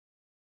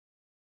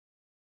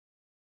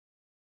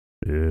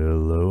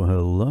Hello,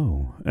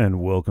 hello,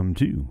 and welcome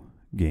to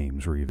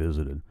Games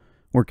Revisited.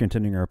 We're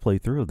continuing our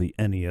playthrough of the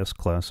NES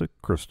classic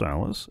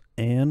Crystalis,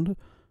 and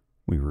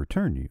we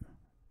return you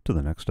to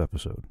the next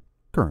episode,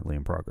 currently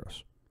in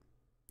progress.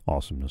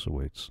 Awesomeness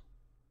awaits.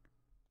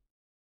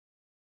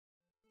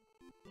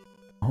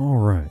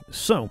 Alright,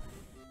 so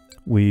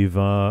we've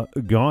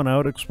gone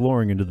out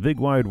exploring into the big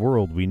wide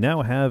world. We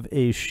now have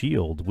a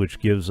shield, which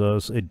gives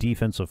us a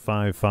defense of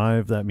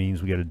 5-5. That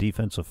means we got a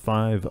defense of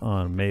 5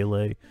 on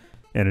melee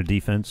and a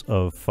defense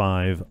of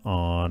 5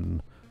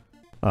 on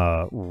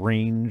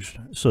ranged,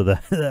 so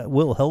that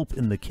will help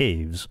in the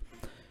caves,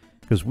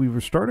 because we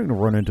were starting to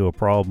run into a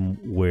problem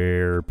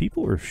where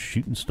people are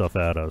shooting stuff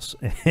at us,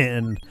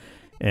 and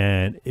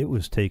it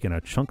was taking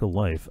a chunk of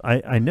life. I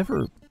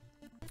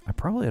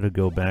probably had to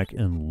go back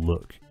and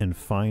look and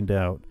find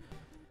out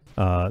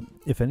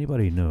if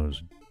anybody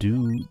knows.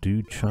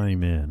 Do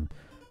chime in.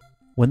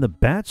 When the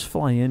bats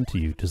fly into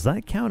you, does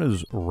that count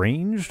as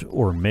ranged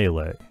or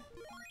melee?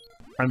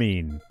 I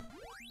mean,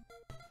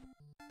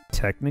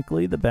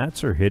 technically the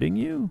bats are hitting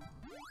you,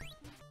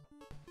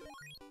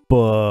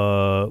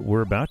 but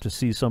we're about to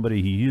see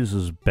somebody who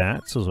uses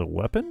bats as a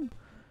weapon?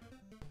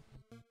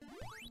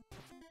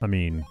 I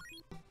mean,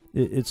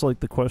 it's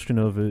like the question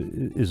of,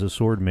 is a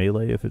sword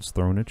melee if it's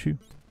thrown at you?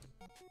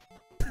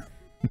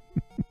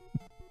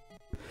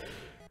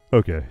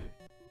 Okay.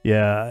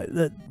 Yeah,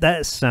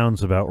 that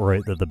sounds about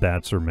right, that the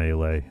bats are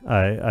melee.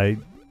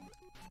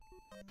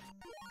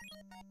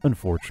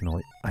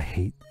 Unfortunately, I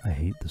hate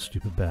the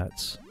stupid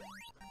bats.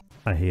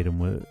 I hate them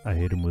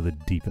with a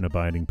deep and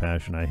abiding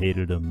passion. I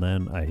hated them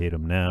then. I hate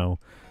them now.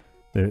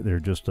 They're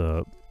just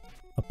a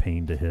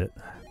pain to hit.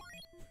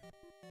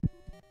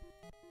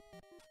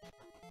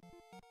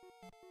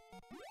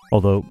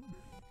 Although,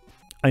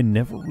 I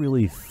never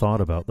really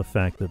thought about the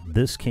fact that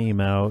this came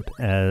out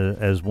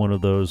as one of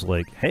those,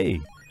 like,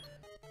 hey,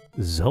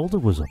 Zelda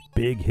was a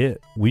big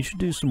hit. We should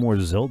do some more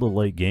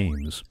Zelda-like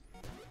games.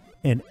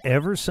 And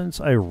ever since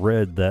I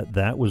read that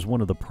that was one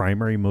of the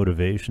primary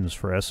motivations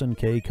for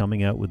SNK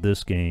coming out with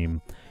this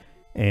game,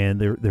 and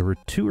there were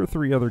 2 or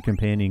 3 other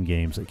companion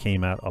games that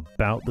came out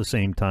about the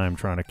same time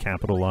trying to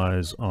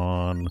capitalize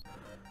on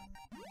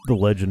the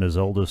Legend of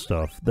Zelda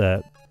stuff,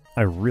 that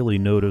I really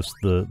noticed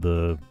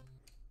the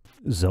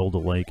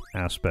Zelda-like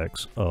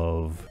aspects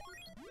of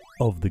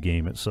the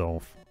game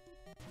itself.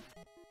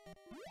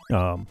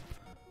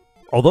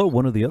 Although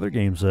one of the other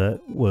games that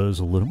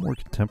was a little more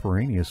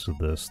contemporaneous to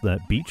this,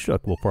 that Beach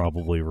Duck will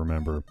probably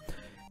remember,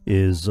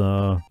 is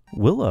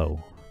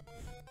Willow.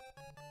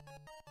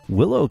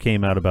 Willow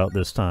came out about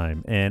this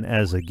time, and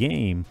as a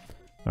game...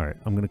 Alright,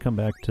 I'm going to come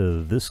back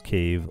to this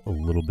cave a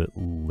little bit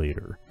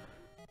later.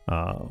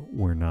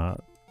 We're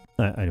not...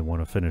 I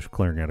want to finish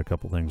clearing out a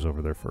couple things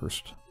over there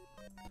first.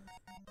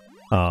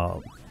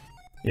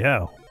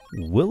 Yeah,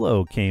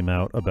 Willow came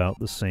out about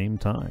the same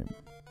time.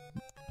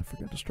 I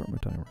forgot to start my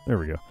timer. There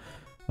we go.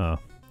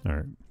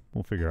 Alright,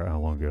 we'll figure out how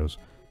long it goes.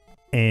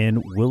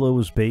 And Willow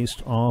is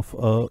based off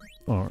of...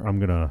 Or I'm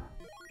gonna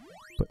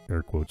put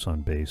air quotes on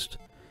based.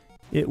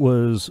 It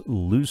was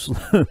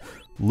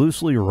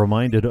loosely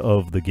reminded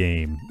of the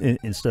game.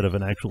 Instead of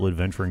an actual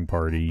adventuring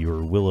party,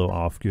 you're Willow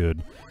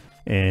Offgood,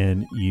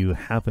 and you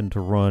happen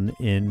to run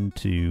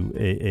into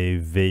a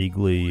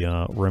vaguely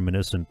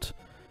reminiscent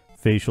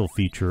facial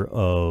feature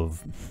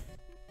of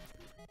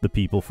the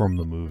people from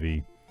the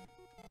movie.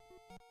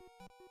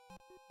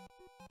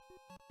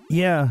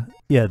 Yeah,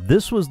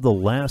 this was the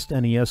last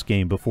NES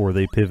game before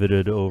they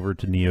pivoted over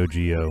to Neo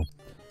Geo.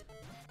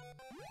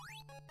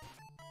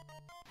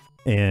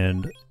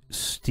 And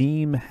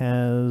Steam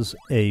has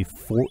an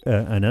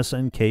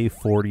SNK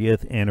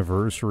 40th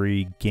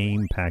anniversary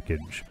game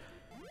package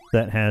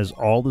that has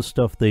all the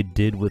stuff they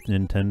did with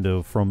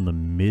Nintendo from the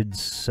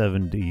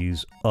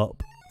mid-70s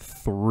up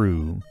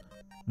through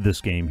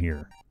this game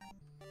here.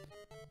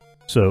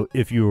 So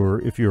if you're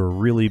a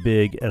really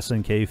big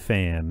SNK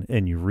fan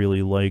and you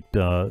really liked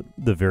the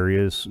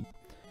various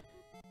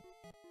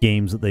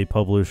games that they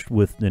published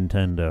with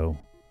Nintendo,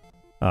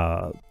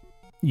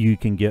 you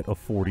can get a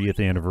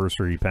 40th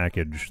anniversary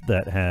package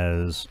that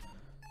has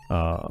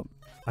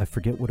I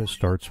forget what it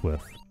starts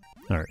with.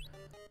 Alright.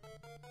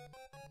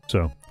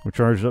 So we're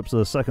charged up to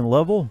the 2nd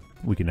level.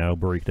 We can now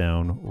break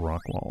down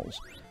rock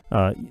walls.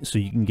 So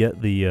you can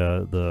get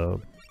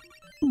the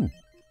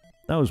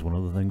that was one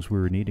of the things we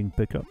were needing to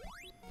pick up.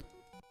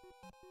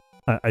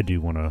 I do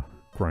want to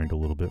grind a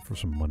little bit for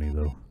some money,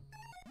 though.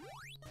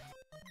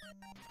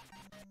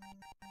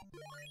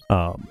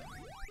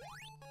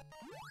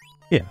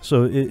 Yeah,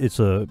 so it's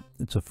a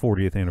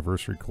 40th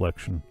anniversary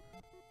collection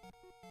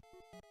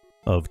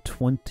of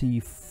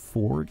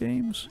 24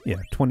 games?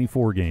 Yeah,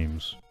 24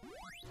 games.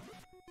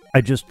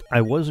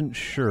 I wasn't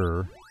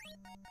sure.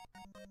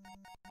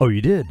 Oh,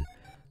 you did?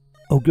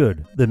 Oh,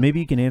 good. Then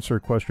maybe you can answer a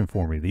question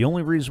for me. The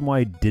only reason why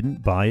I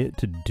didn't buy it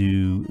to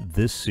do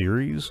this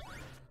series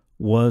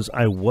was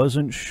I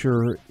wasn't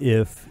sure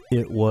if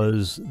it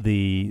was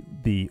the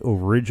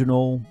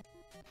original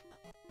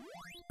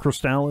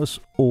Crystalis,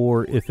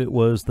 or if it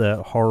was that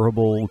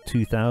horrible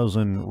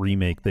 2000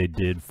 remake they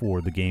did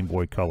for the Game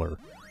Boy Color,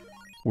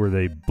 where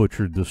they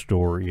butchered the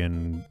story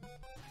and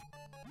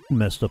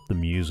messed up the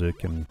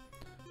music and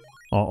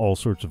all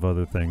sorts of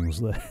other things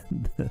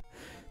that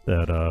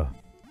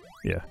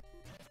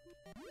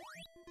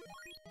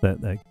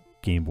that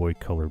Game Boy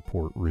Color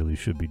port really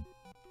should be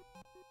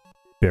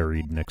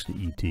buried next to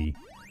E.T.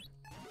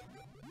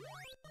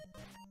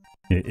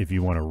 If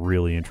you want a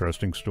really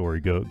interesting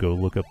story, go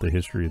look up the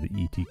history of the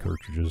E.T.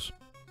 cartridges.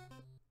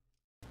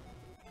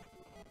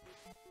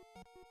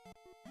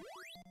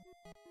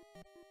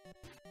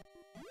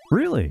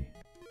 Really?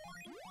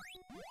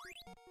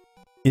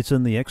 It's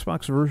in the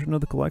Xbox version of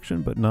the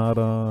collection, but not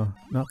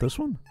this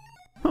one?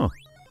 Huh.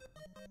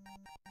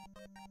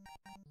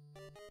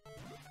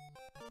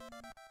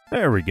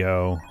 There we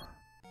go.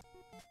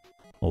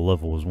 A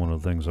level was one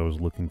of the things I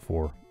was looking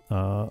for.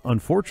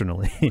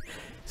 Unfortunately,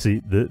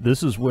 see,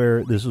 this is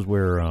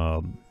where I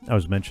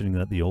was mentioning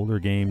that the older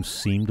games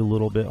seemed a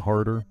little bit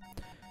harder.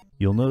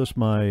 You'll notice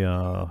my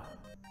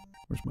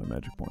where's my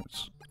magic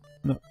points?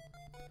 No,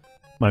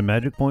 my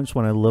magic points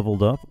when I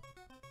leveled up,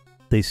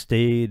 they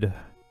stayed.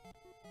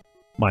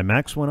 My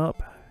max went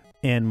up,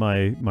 and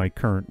my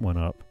current went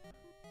up,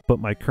 but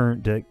my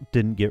current deck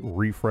didn't get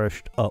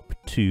refreshed up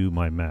to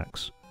my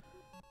max.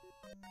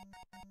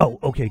 Oh,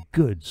 okay,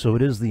 good. So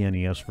it is the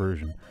NES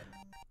version.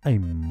 I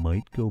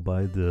might go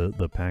buy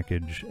the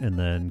package and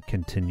then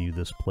continue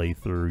this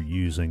playthrough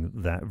using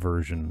that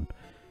version.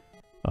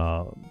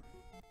 You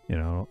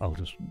know, I'll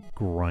just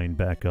grind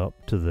back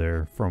up to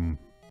there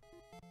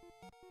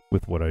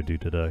with what I do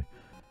today.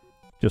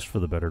 Just for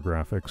the better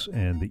graphics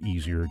and the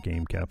easier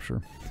game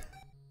capture.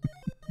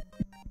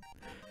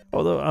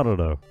 Although, I don't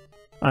know.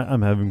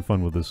 I'm having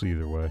fun with this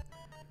either way.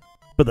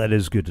 But that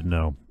is good to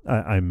know.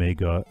 I may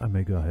go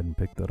ahead and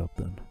pick that up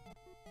then.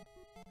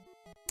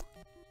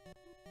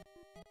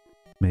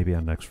 Maybe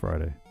on next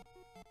Friday.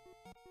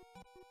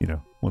 You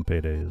know, when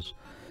payday is.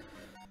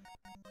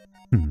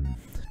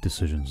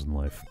 Decisions in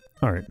life.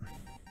 Alright.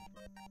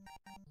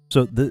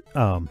 So,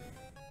 where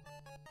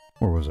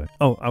was I?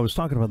 Oh, I was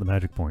talking about the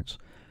magic points.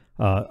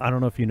 I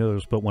don't know if you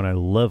noticed, but when I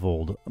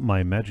leveled,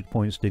 my magic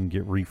points didn't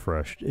get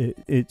refreshed.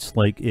 It's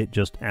like it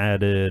just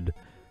added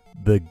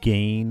the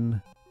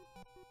gain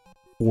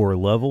for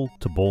level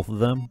to both of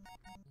them.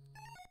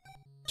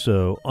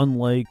 So,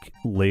 unlike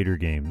later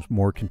games,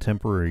 more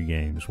contemporary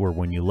games, where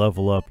when you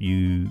level up,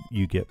 you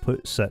get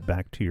set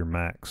back to your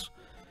max.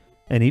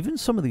 And even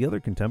some of the other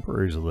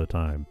contemporaries of the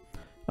time,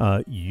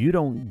 you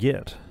don't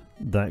get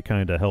that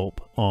kind of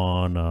help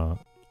on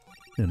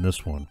in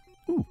this one.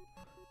 Ooh,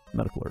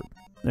 medical herb.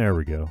 There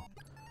we go.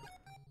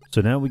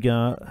 So now we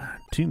got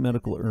 2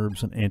 medical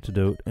herbs, an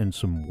antidote, and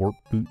some warp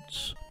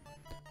boots.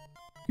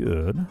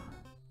 Good.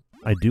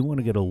 I do want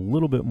to get a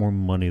little bit more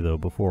money though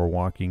before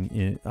walking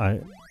in.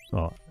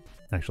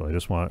 Actually,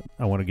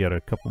 I want to get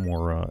a couple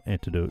more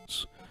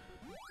antidotes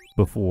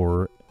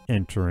before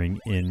entering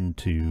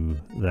into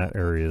that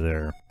area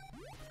there,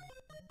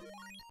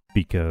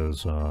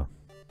 because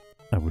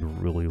I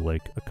would really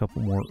like a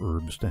couple more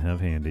herbs to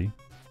have handy.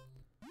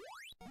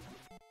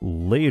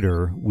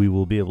 Later, we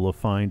will be able to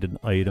find an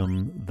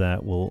item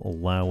that will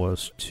allow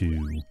us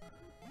to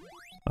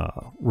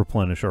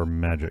replenish our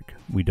magic.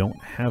 We don't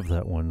have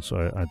that one,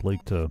 so I'd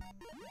like to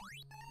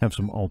have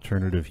some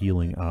alternative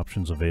healing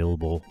options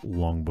available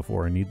long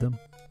before I need them,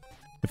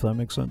 if that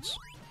makes sense.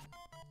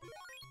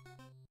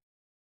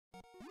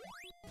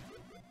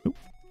 Oop.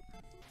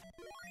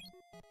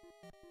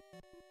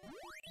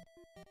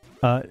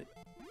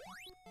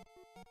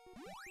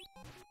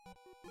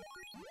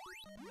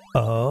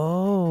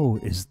 Oh,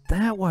 is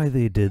that why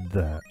they did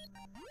that?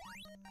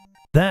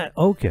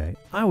 Okay.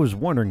 I was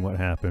wondering what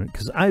happened,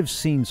 because I've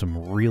seen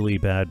some really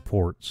bad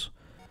ports.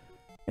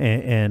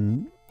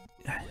 And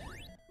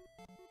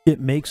it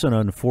makes an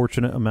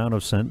unfortunate amount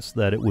of sense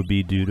that it would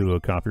be due to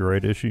a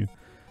copyright issue.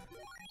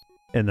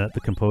 And that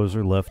the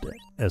composer left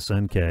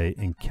SNK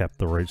and kept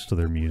the rights to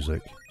their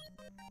music.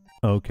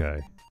 Okay.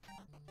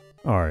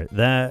 Alright,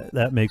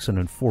 that makes an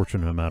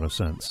unfortunate amount of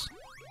sense.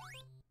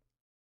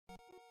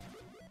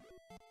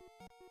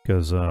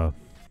 Because,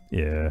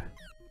 yeah.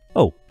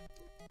 Oh!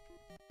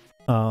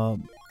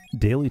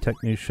 Daily Tech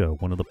News Show,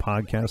 one of the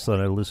podcasts that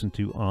I listen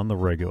to on the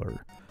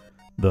regular.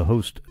 The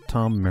host,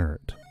 Tom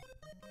Merritt,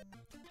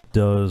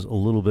 does a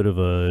little bit of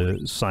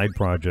a side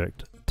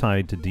project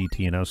tied to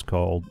DTNS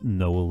called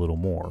Know a Little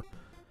More.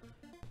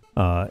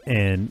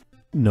 And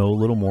Know a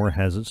Little More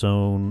has its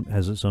own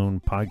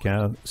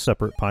podcast,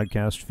 separate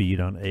podcast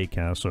feed on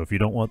Acast. So if you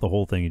don't want the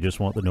whole thing, you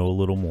just want to Know a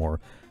Little More,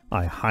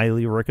 I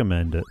highly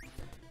recommend it.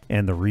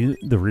 And the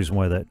reason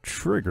why that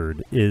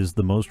triggered is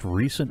the most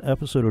recent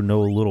episode of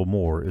Know a Little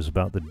More is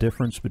about the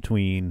difference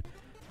between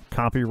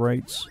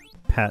copyrights,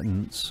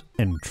 patents,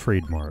 and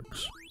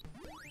trademarks.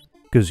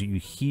 Because you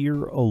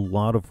hear a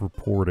lot of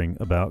reporting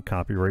about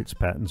copyrights,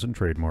 patents, and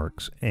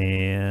trademarks,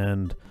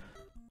 and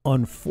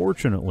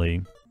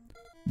unfortunately,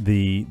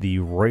 the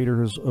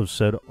writers of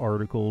said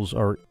articles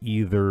are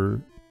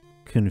either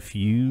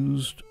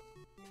confused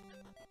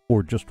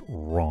or just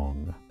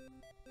wrong.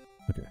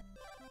 Okay.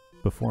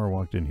 Before I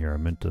walked in here, I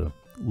meant to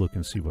look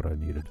and see what I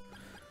needed.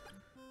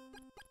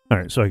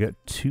 Alright, so I got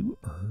 2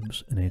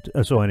 herbs and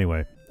so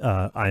anyway,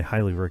 I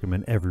highly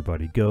recommend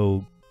everybody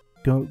go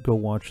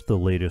watch the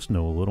latest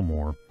Know a Little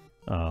More,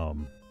 or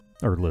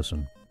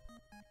listen.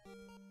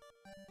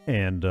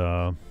 And,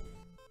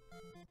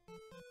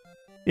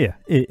 yeah,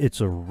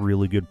 it's a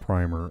really good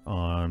primer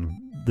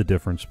on the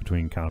difference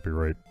between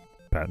copyright,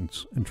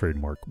 patents, and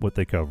trademark, what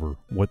they cover,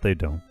 what they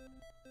don't.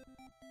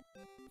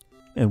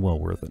 And well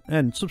worth it.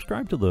 And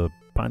subscribe to the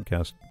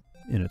podcast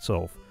in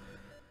itself.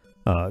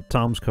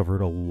 Tom's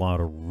covered a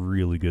lot of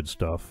really good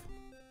stuff.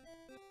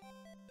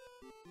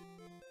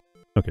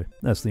 Okay,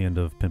 that's the end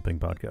of Pimping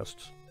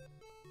Podcasts.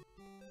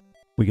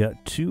 We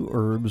got 2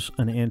 herbs,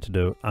 an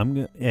antidote.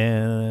 Alright,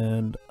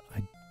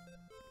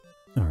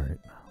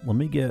 let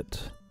me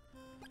get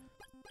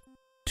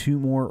 2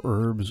 more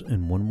herbs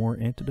and 1 more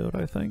antidote,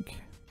 I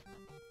think.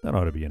 That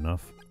ought to be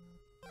enough.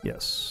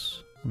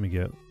 Yes. Let me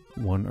get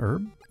 1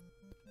 herb.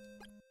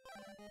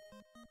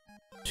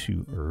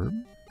 2 herb.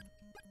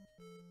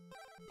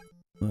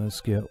 Let's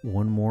get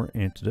 1 more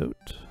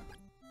antidote.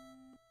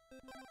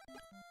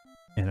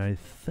 And I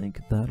think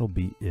that'll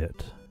be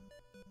it.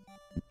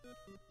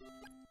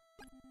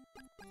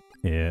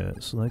 Yeah,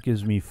 so that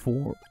gives me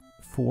 4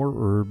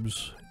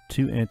 herbs,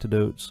 2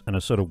 antidotes, and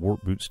a set of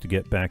warp boots to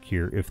get back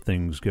here if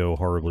things go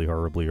horribly,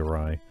 horribly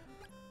awry.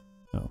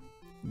 Oh,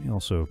 let me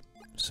also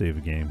save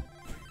a game.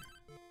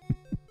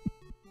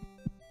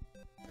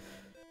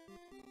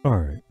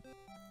 Alright.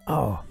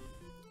 Oh.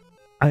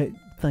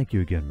 Thank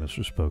you again,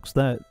 Mr. Spokes.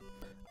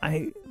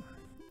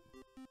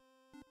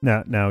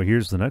 Now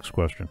here's the next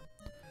question.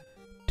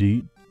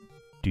 Do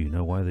you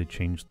know why they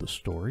changed the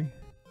story?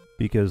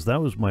 Because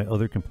that was my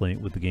other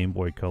complaint with the Game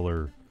Boy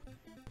Color,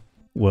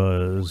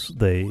 was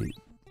they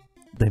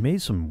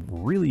made some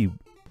really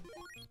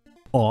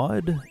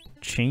odd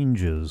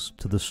changes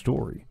to the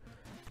story.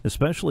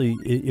 Especially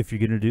if you're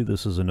going to do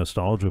this as a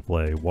nostalgia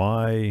play,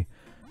 why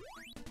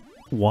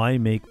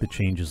make the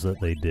changes that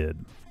they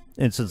did?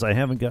 And since I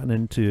haven't given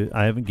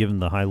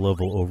the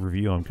high-level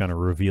overview, I'm kind of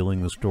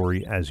revealing the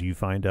story as you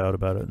find out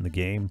about it in the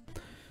game.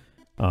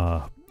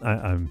 I'm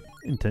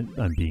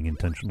being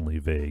intentionally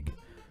vague.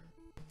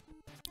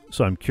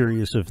 So I'm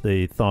curious if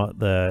they thought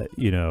that,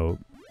 you know,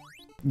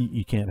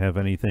 you can't have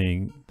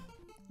anything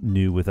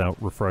new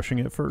without refreshing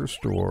it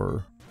first,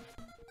 or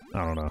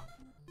I don't know.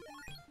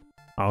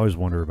 I always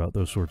wonder about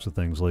those sorts of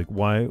things. Like,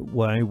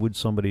 why would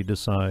somebody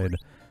decide,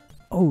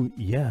 oh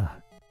yeah,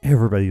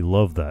 everybody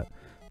loved that,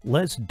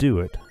 let's do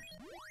it,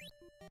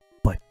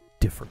 but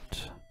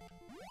different?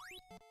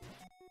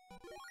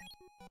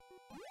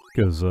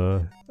 Because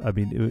I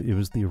mean, it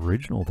was the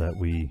original that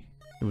we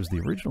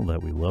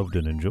loved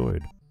and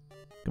enjoyed.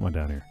 Come on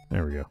down here.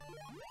 There we go.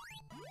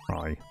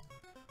 Hi.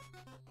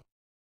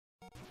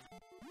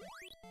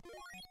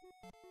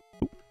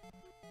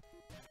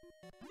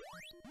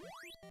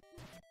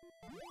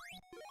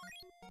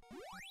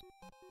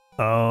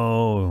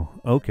 Oh,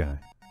 okay.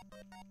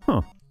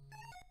 Huh.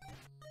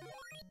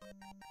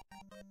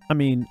 I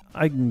mean,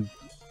 I can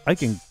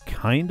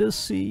kind of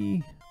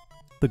see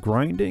the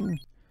grinding,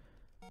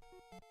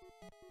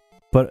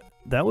 but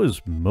that was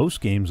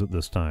most games at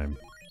this time.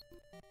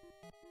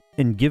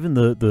 And given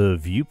the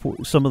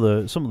viewport, some of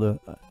the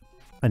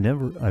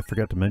I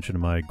forgot to mention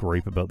in my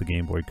gripe about the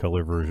Game Boy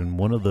Color version,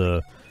 one of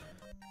the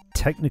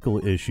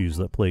technical issues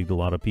that plagued a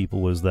lot of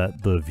people was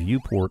that the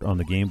viewport on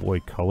the Game Boy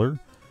Color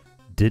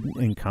didn't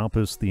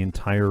encompass the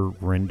entire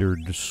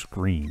rendered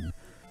screen.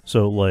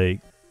 So,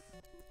 like,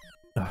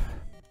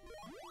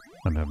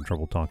 I'm having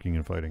trouble talking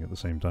and fighting at the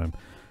same time.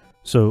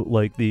 So,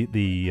 like,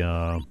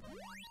 the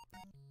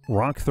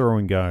rock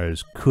throwing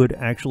guys could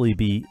actually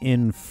be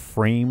in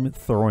frame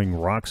throwing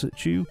rocks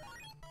at you,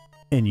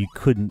 and you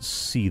couldn't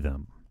see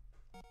them.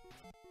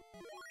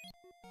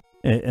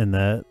 And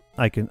that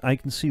I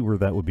can see where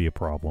that would be a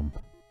problem.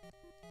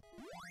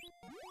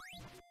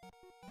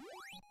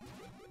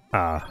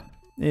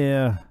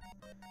 Yeah.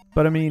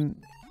 But I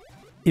mean,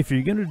 if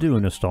you're gonna do a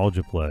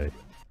nostalgia play,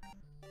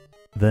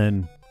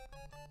 then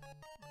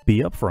be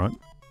upfront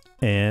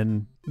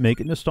and make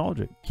it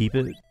nostalgic. Keep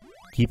it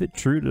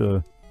true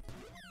to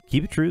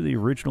the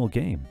original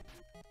game.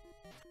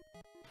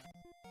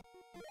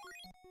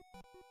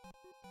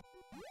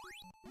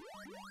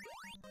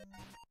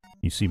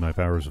 You see my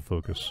powers of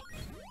focus.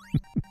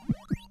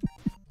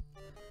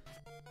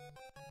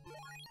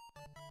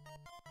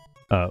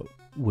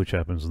 Which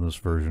happens in this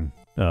version?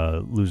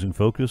 Losing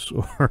focus,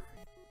 or...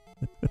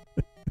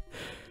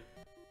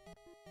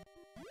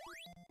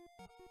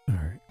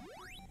 Alright.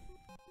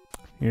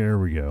 Here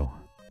we go.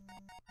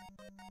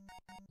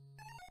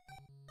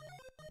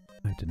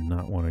 I did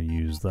not want to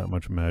use that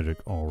much magic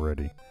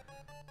already.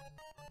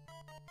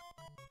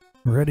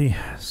 Ready,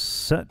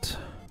 set...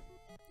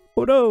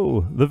 Oh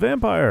no! The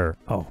vampire!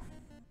 Oh.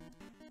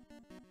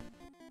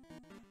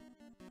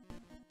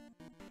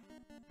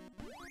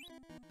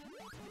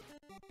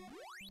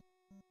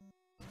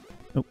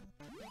 Nope.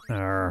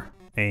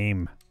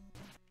 Aim.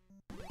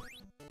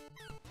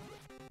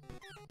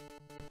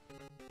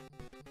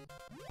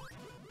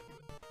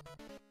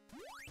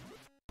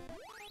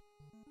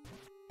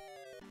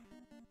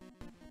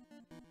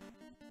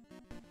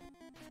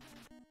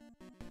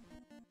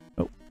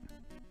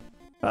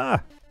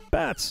 Ah!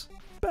 Bats!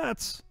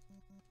 Bats!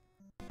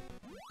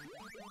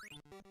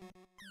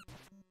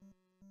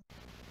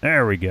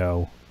 There we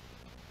go.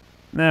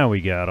 Now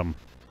we got them.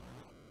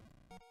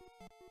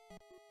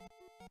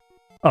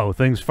 Oh,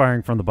 things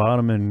firing from the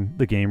bottom and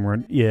the game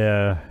run.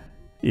 Yeah.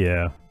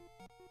 Yeah.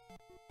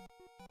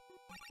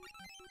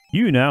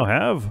 You now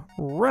have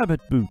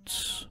rabbit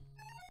boots.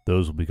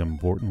 Those will become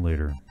important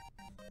later.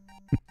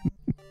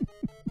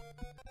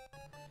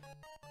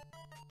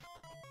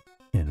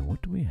 And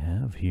what do we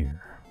have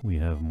here? We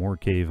have more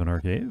cave in our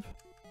cave.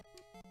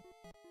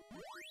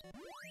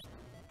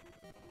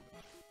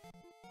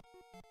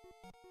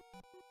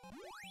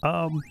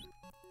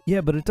 Yeah,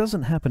 but it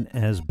doesn't happen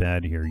as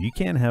bad here. You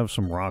can have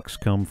some rocks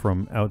come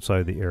from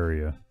outside the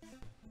area.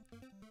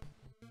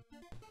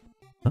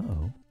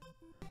 Uh-oh.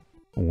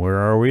 Where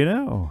are we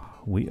now?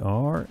 We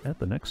are at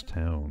the next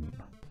town.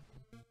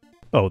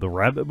 Oh, the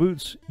rabbit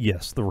boots?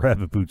 Yes, the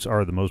rabbit boots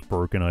are the most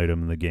broken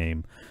item in the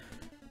game.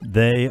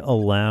 They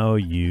allow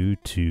you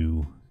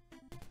to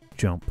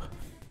jump.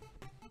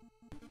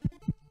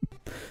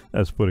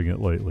 That's putting it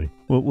lightly.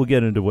 We'll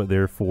get into what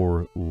they're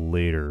for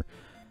later.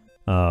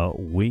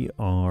 We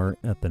are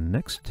at the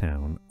next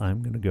town.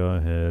 I'm going to go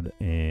ahead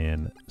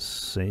and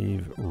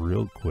save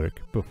real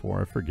quick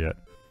before I forget.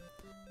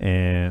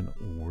 And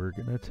we're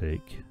going to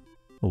take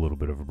a little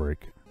bit of a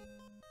break.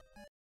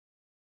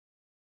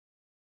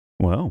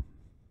 Well,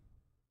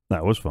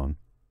 that was fun.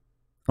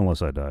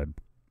 Unless I died.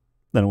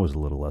 Then it was a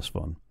little less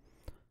fun.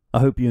 I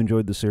hope you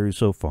enjoyed the series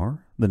so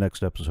far. The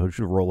next episode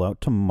should roll out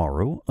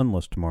tomorrow,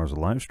 unless tomorrow's a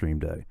live stream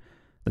day.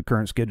 The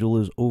current schedule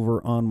is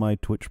over on my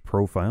Twitch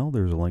profile.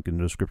 There's a link in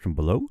the description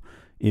below.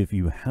 If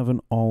you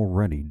haven't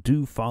already,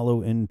 do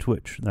follow in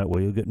Twitch. That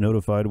way you'll get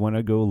notified when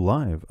I go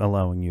live,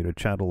 allowing you to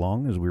chat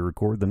along as we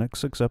record the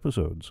next 6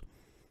 episodes.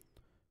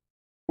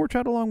 Or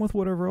chat along with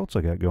whatever else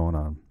I got going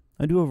on.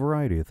 I do a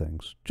variety of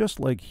things, just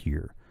like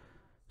here.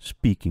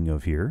 Speaking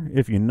of here,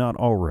 if you're not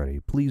already,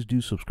 please do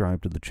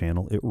subscribe to the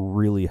channel. It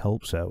really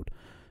helps out.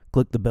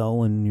 Click the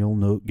bell and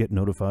you'll get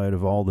notified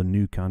of all the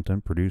new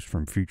content produced,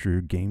 from future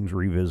Games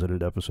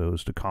Revisited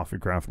episodes to Coffee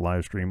Craft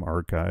livestream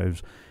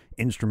archives,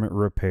 instrument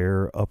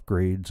repair,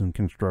 upgrades and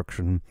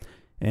construction,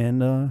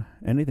 and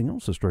anything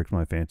else that strikes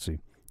my fancy.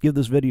 Give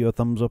this video a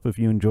thumbs up if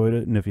you enjoyed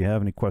it, and if you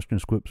have any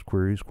questions, quips,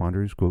 queries,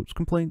 quandaries, quotes,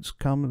 complaints,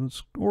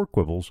 comments, or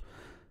quibbles,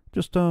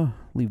 just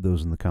leave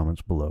those in the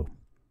comments below.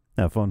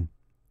 Have fun,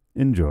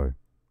 enjoy,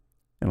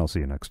 and I'll see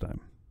you next time.